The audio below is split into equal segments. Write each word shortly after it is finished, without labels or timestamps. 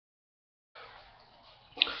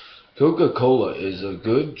Coca-Cola is a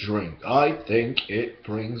good drink. I think it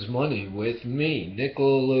brings money with me,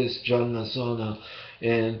 Nicholas John Messana,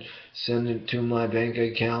 and send it to my bank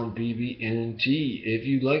account, BB&T. If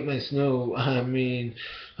you like my snow,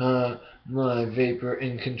 my vapor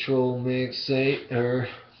and control mixer.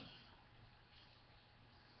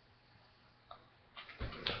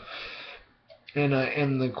 And I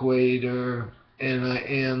am the equator, and I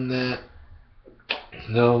am the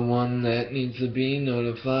one that needs to be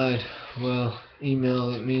notified. Well,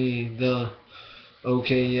 email me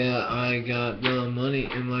okay, yeah, I got the money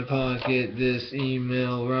in my pocket, this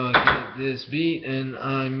email rocket, this beat, and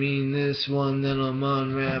I mean this one that I'm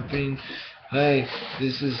unwrapping. Hey,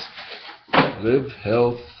 this is Live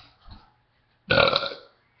Health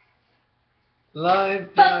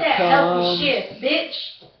Live.com. Fuck that healthy shit, bitch.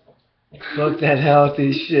 Fuck that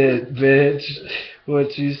healthy shit, bitch.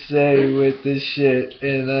 What you say with the shit?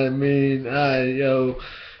 And I mean,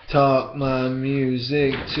 talk my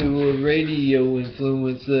music to a radio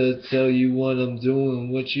influencer, tell you what I'm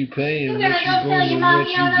doing, what you paying, what you going, what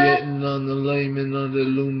you getting on the layman, on the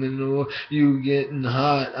lumen, or you getting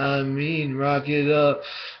hot. I mean, rock it up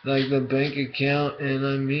like the bank account, and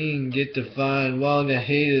I mean, get defined while the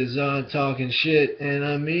haters are talking shit, and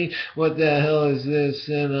I mean, what the hell is this?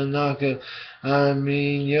 And a knocker. I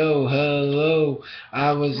mean, yo, hello,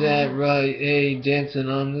 I was at Rite Aid dancing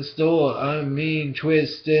on the store. I mean,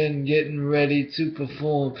 twisting, getting ready to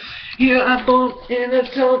perform. Here I bump in a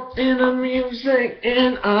tub in a music,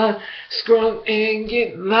 and I scrunk and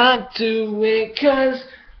get locked to it, 'cause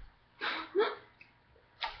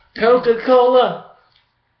Coca-Cola.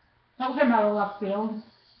 Don't come out of left field.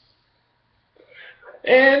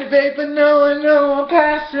 And vapor, no, I know I'm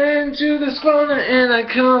passing to the corner, and I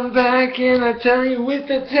come back and I tell you with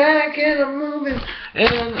the tack, and I'm moving,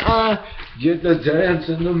 and I get the dance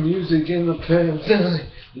and the music and the pants, and I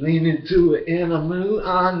lean into it, and I move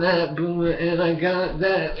on that boomer, and I got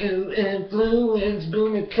that influence,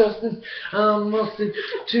 booming custard, I'm mustard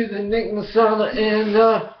to the Nick Messana, and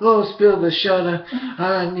spill the shutter,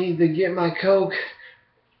 I need to get my Coke.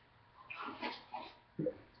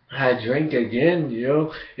 I drink again,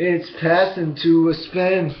 yo. It's passing to a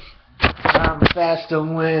spin. I'm fast to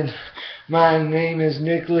win. My name is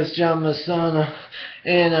Nicholas John Messana,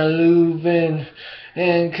 and I live in.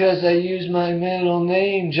 And 'cause I use my middle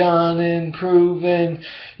name, John Improving.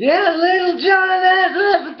 Yeah, little John had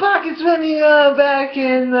left the pockets money back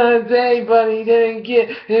in the day, but he didn't get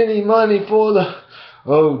any money for the.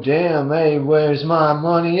 Oh damn, hey, where's my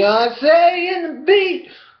money? I say in the beat,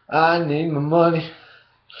 I need my money.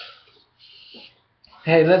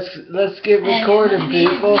 Hey, let's get recording,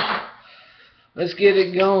 people. Let's get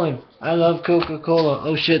it going. I love Coca-Cola.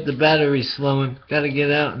 Oh shit, the battery's slowing. Gotta get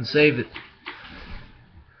out and save it.